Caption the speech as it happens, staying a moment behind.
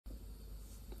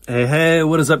Hey,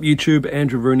 what is up YouTube?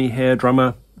 Andrew Rooney here,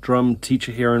 drummer, drum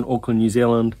teacher here in Auckland, New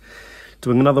Zealand.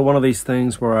 Doing another one of these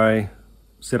things where I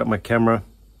set up my camera,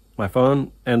 my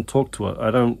phone, and talk to it. I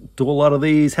don't do a lot of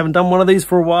these, haven't done one of these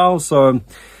for a while, so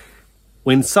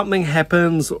when something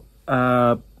happens,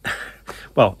 well,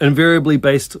 invariably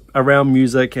based around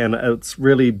music and it's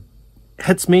really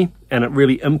hits me and it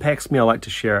really impacts me, I like to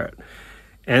share it.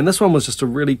 And this one was just a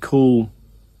really cool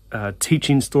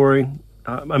teaching story.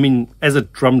 I mean, as a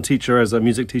drum teacher, as a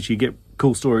music teacher, you get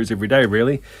cool stories every day,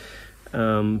 really.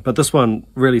 But this one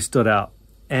really stood out.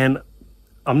 And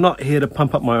I'm not here to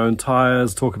pump up my own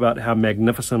tires, talk about how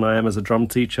magnificent I am as a drum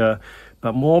teacher,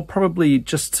 but more probably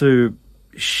just to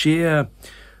share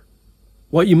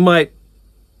what you might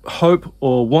hope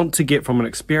or want to get from an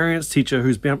experienced teacher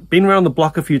who's been around the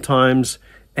block a few times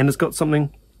and has got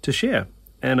something to share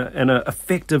and an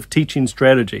effective teaching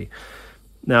strategy.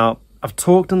 Now, I've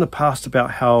talked in the past about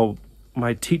how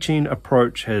my teaching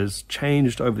approach has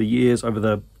changed over the years, over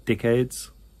the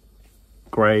decades.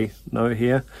 Grey note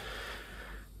here.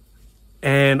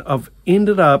 And I've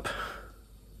ended up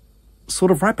sort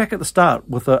of right back at the start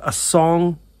with a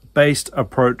song-based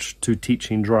approach to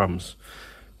teaching drums.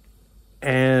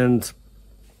 And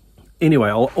anyway,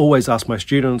 I'll always ask my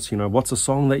students, you know, what's a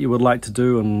song that you would like to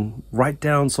do, and write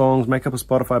down songs, make up a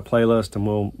Spotify playlist, and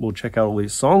we'll check out all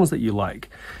these songs that you like.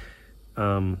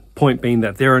 Point being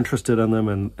that they're interested in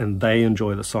them and they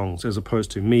enjoy the songs, as opposed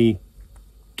to me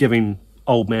giving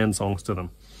old man songs to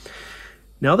them.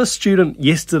 Now, this student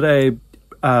yesterday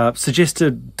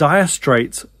suggested Dire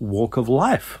Straits' Walk of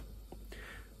Life.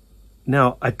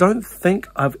 Now, I don't think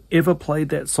I've ever played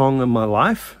that song in my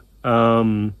life.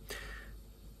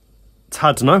 It's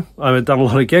hard to know. I've done a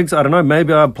lot of gigs. I don't know.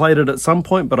 Maybe I played it at some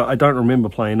point, but I don't remember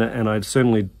playing it, and I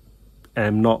certainly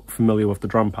am not familiar with the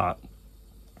drum part.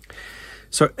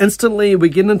 So instantly we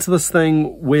get into this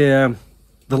thing where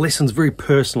the lesson's very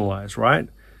personalized, right?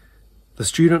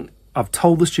 I've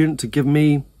told the student to give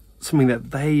me something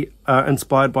that they are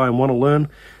inspired by and want to learn.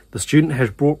 The student has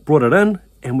brought it in,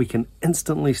 and we can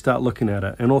instantly start looking at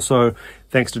it. And also,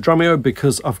 thanks to Drumeo,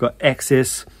 because I've got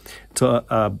access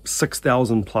to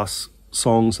 6,000 plus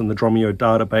songs in the Drumeo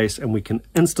database, and we can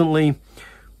instantly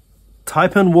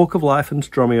type in Walk of Life into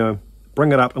Drumeo,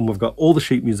 bring it up, and we've got all the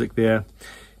sheet music there.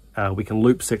 We can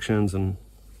loop sections and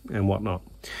whatnot.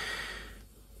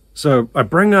 So I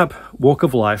bring up Walk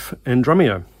of Life in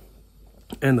Drumeo,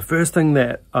 and the first thing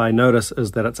that I notice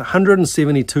is that it's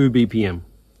 172 BPM,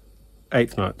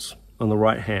 eighth notes on the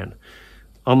right hand,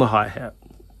 on the hi-hat,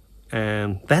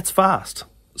 and that's fast.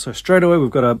 So straight away we've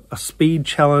got a speed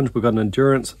challenge, we've got an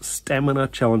endurance, stamina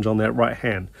challenge on that right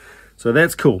hand. So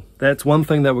that's cool. That's one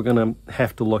thing that we're going to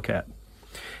have to look at.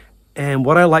 And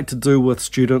what I like to do with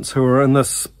students who are in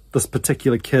this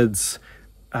particular kid's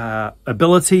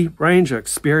ability range,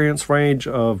 experience range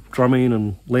of drumming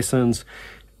and lessons,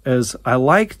 is I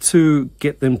like to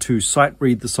get them to sight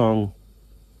read the song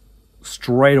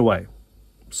straight away.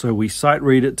 So we sight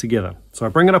read it together. So I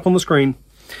bring it up on the screen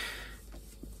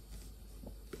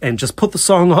and just put the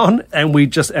song on, and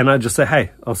I just say,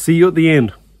 hey, I'll see you at the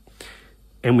end.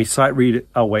 And we sight read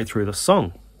our way through the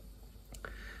song.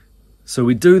 So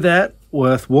we do that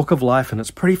with Walk of Life, and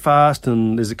it's pretty fast,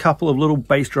 and there's a couple of little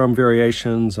bass drum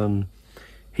variations, and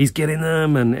he's getting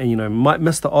them, and you know, might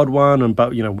miss the odd one,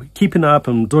 but you know, keeping up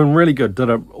and doing really good, did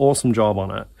an awesome job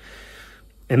on it.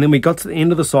 And then we got to the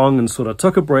end of the song and sort of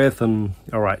took a breath and,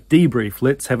 all right, debrief,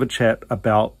 let's have a chat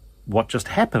about what just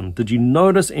happened. Did you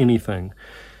notice anything?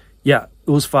 Yeah,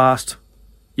 it was fast.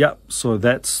 Yep, so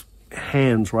that's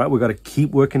hands, right? We've got to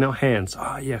keep working our hands.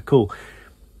 Oh yeah, cool.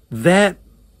 That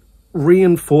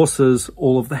reinforces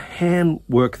all of the hand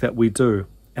work that we do.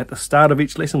 At the start of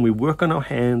each lesson, we work on our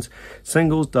hands,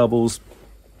 singles, doubles,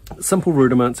 simple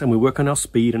rudiments, and we work on our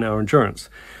speed and our endurance.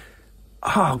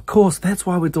 Oh, of course, that's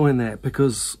why we're doing that,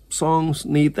 because songs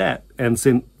need that. And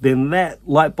then that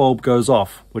light bulb goes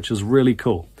off, which is really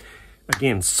cool.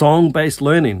 Again, song-based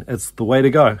learning, it's the way to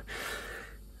go.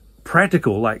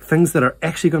 Practical, like things that are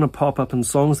actually going to pop up in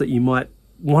songs that you might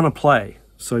want to play.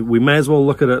 So we may as well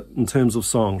look at it in terms of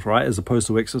songs, right, as opposed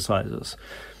to exercises.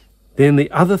 Then the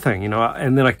other thing, you know,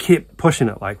 and then I kept pushing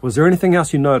it, like, was there anything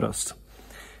else you noticed?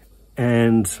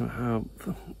 And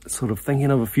sort of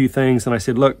thinking of a few things, and I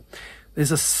said, look,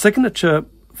 there's a signature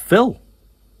fill.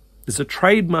 There's a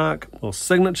trademark or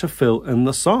signature fill in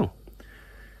the song.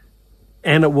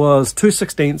 And it was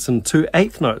 2/16 and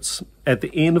 2/8 notes at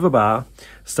the end of a bar,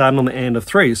 starting on the end of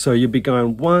 3. So you'd be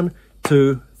going 1,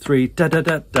 2, 3, da da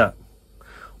da da.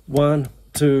 1,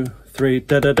 2, 3,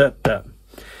 da da da da.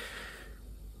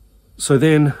 So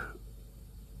then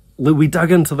we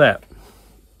dug into that.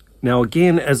 Now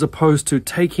again, as opposed to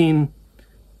taking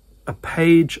a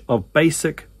page of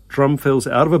basic drum fills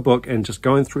out of a book and just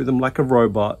going through them like a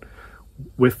robot,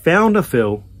 we've found a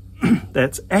fill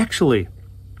that's actually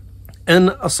in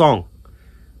a song,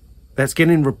 that's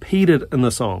getting repeated in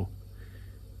the song.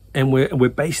 And we're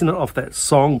basing it off that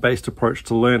song-based approach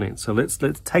to learning. So let's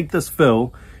take this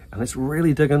fill and let's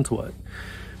really dig into it.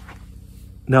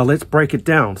 Now let's break it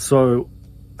down. So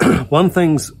one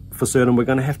thing's for certain, we're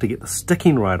going to have to get the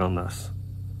sticking right on this.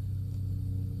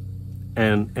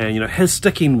 And you know, his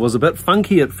sticking was a bit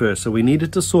funky at first, so we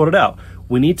needed to sort it out.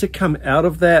 We need to come out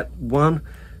of that 1,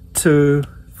 2,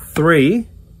 3.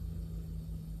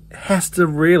 Has to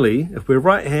really, if we're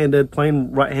right-handed,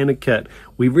 playing right-handed kit,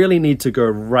 we really need to go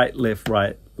right,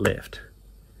 left,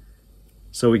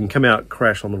 so we can come out,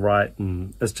 crash on the right,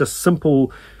 and it's just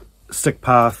simple stick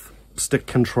path, stick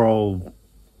control.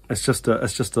 It's just a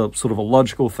sort of a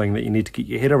logical thing that you need to get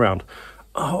your head around.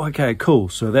 Oh, okay, cool.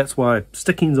 So that's why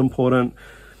sticking's important.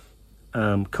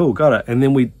 Cool, got it. And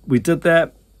then we did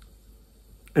that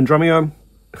in Drumeo.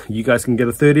 You guys can get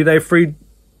a 30-day free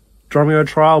Drumeo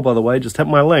trial, by the way. Just hit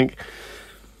my link.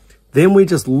 Then we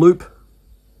just loop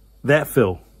that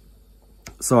fill.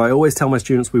 So I always tell my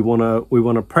students we want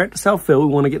to practice our fill.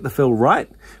 We want to get the fill right.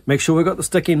 Make sure we got the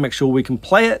sticking. Make sure we can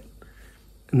play it.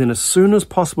 And then as soon as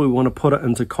possible, we want to put it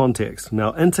into context.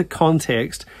 Now, into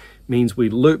context means we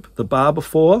loop the bar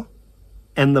before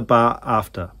and the bar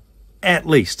after, at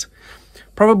least.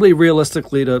 Probably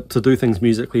realistically, to do things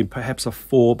musically, perhaps a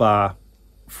 4-bar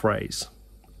phrase,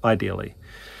 ideally.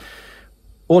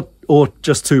 Or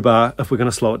just 2-bar if we're going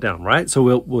to slow it down, right?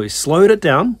 So we slowed it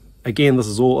down. Again, this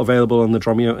is all available in the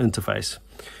Drumeo interface.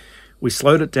 We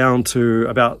slowed it down to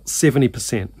about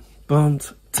 70%. Boom,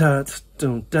 da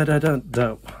da da da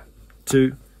da.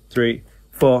 2, 3,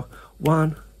 4.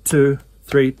 1, 2,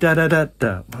 3. Da da da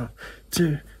da. 1,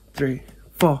 2, 3,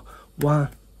 4. 1,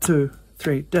 2,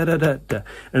 3. Da da da da.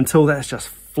 Until that's just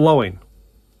flowing,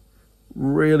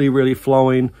 really, really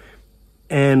flowing.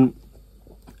 And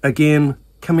again,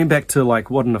 coming back to like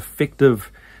what an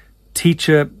effective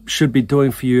teacher should be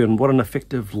doing for you and what an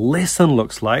effective lesson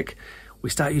looks like, we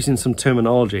start using some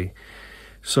terminology.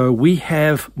 So we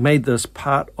have made this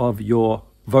part of your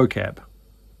vocab,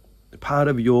 part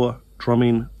of your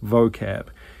drumming vocab,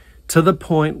 to the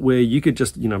point where you could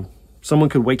just, you know, someone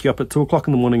could wake you up at 2 o'clock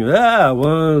in the morning,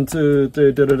 1, 2,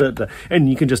 3, da, da, da, da, and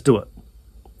you can just do it.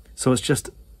 So it's just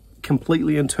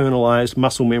completely internalized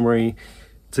muscle memory.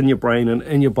 It's in your brain and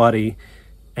in your body,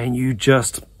 and you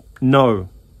just know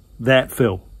that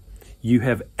fill. You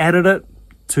have added it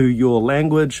to your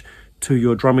language, to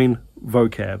your drumming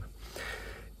vocab.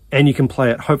 And you can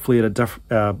play it hopefully at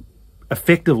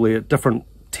effectively at different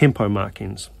tempo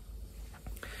markings.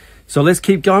 So let's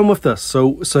keep going with this.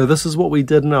 So this is what we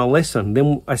did in our lesson.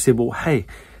 Then I said, well, hey,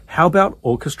 how about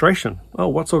orchestration? Oh,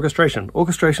 what's orchestration?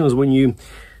 Orchestration is when you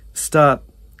start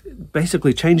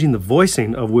basically changing the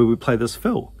voicing of where we play this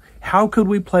fill. How could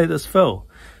we play this fill?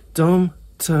 Dum,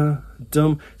 ta,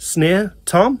 dum, snare,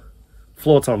 tom,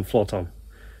 floor tom,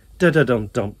 da da dum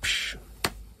dum, psh.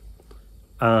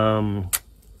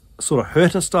 Sort of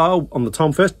Herta style on the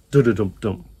tom first,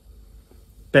 dum-dum-dum,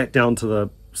 back down to the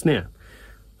snare,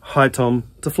 high tom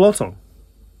to floor tom.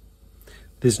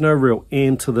 There's no real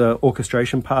end to the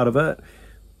orchestration part of it,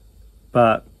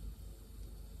 but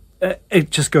it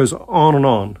just goes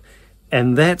on,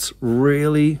 and that's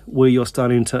really where you're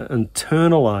starting to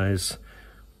internalize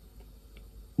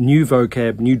new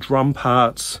vocab, new drum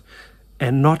parts,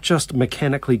 and not just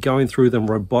mechanically going through them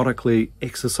robotically,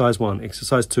 exercise 1,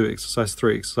 exercise 2, exercise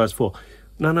 3, exercise 4.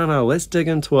 No, let's dig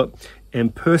into it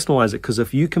and personalize it, because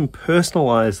if you can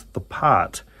personalize the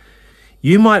part,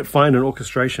 you might find an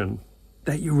orchestration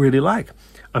that you really like.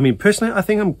 I mean, personally, I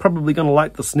think I'm probably going to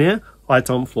like the snare, high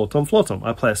tom, floor tom, floor tom.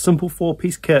 I play a simple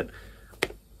 4-piece kit,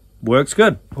 works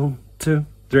good. 1, 2,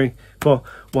 3, 4,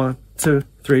 1, 2,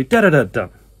 3, da da da da.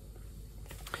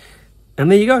 And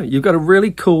there you go. You've got a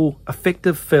really cool,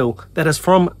 effective fill that is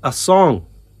from a song,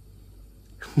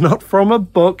 not from a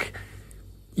book.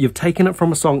 You've taken it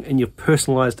from a song and you've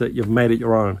personalized it. You've made it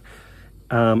your own.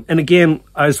 And again,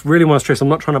 I just really want to stress, I'm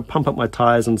not trying to pump up my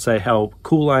tires and say how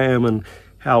cool I am and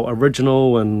how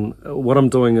original, and what I'm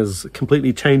doing is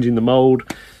completely changing the mold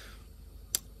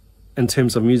in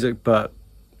terms of music, but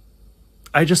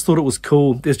I just thought it was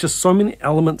cool. There's just so many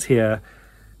elements here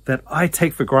that I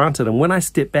take for granted, and when I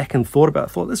stepped back and thought about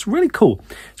it, I thought, that's really cool.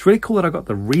 It's really cool that I got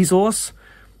the resource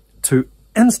to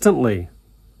instantly,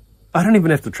 I don't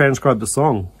even have to transcribe the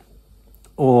song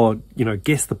or, you know,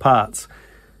 guess the parts.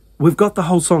 We've got the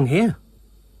whole song here.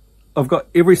 I've got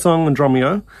every song in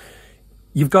Drumeo.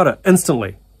 You've got it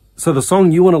instantly. So the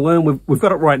song you want to learn, we've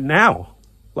got it right now.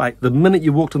 Like the minute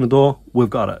you walked in the door, we've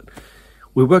got it.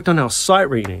 We worked on our sight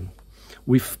reading.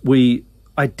 We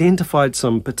identified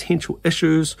some potential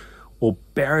issues or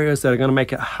barriers that are going to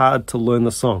make it hard to learn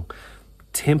the song.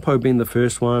 Tempo being the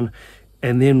first one.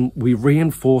 And then we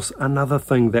reinforce another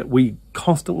thing that we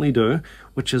constantly do,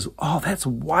 which is, that's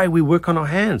why we work on our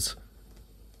hands.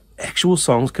 Actual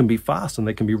songs can be fast and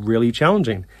they can be really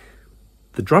challenging.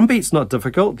 The drum beat's not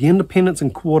difficult. The independence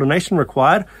and coordination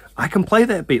required, I can play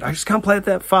that beat. I just can't play it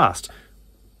that fast.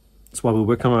 That's why we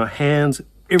work on our hands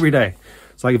every day.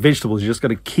 It's like vegetables. You just got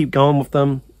to keep going with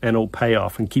them and it'll pay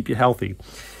off and keep you healthy.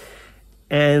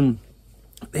 And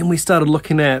then we started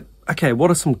looking at, okay, what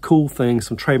are some cool things,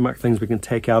 some trademark things we can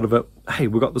take out of it? Hey,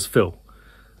 we've got this fill.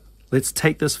 Let's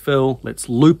take this fill, let's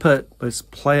loop it, let's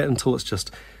play it until it's just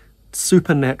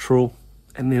super natural,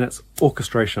 and then it's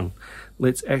orchestration.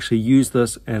 Let's actually use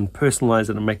this and personalize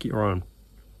it and make it your own.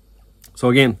 So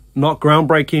again, not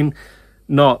groundbreaking,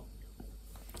 not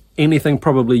anything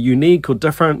probably unique or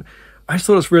different. I just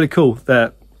thought it's really cool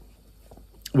that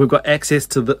we've got access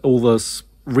to all this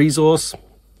resource,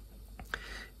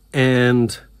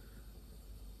 and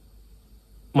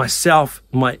myself,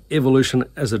 my evolution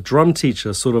as a drum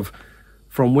teacher, sort of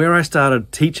from where I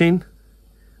started teaching,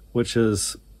 which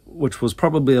was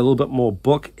probably a little bit more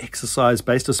book exercise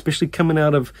based, especially coming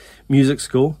out of music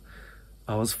school.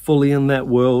 I was fully in that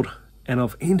world, and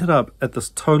I've ended up at this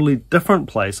totally different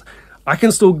place. I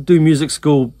can still do music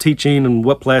school teaching and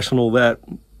whiplash and all that,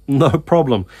 no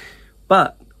problem.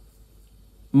 But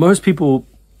most people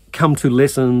come to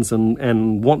lessons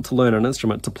and want to learn an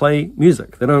instrument to play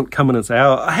music. They don't come in and say,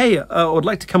 hey, I would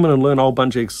like to come in and learn a whole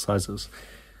bunch of exercises.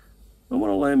 I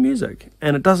want to learn music.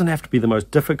 And it doesn't have to be the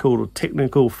most difficult or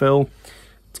technical fill.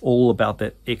 It's all about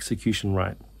that execution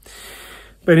right.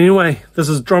 But anyway, this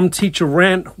is Drum Teacher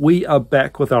Rant. We are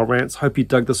back with our rants. Hope you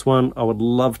dug this one. I would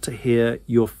love to hear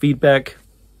your feedback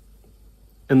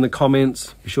in the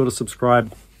comments. Be sure to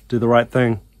subscribe, do the right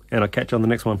thing, and I'll catch you on the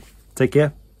next one. Take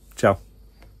care. Ciao.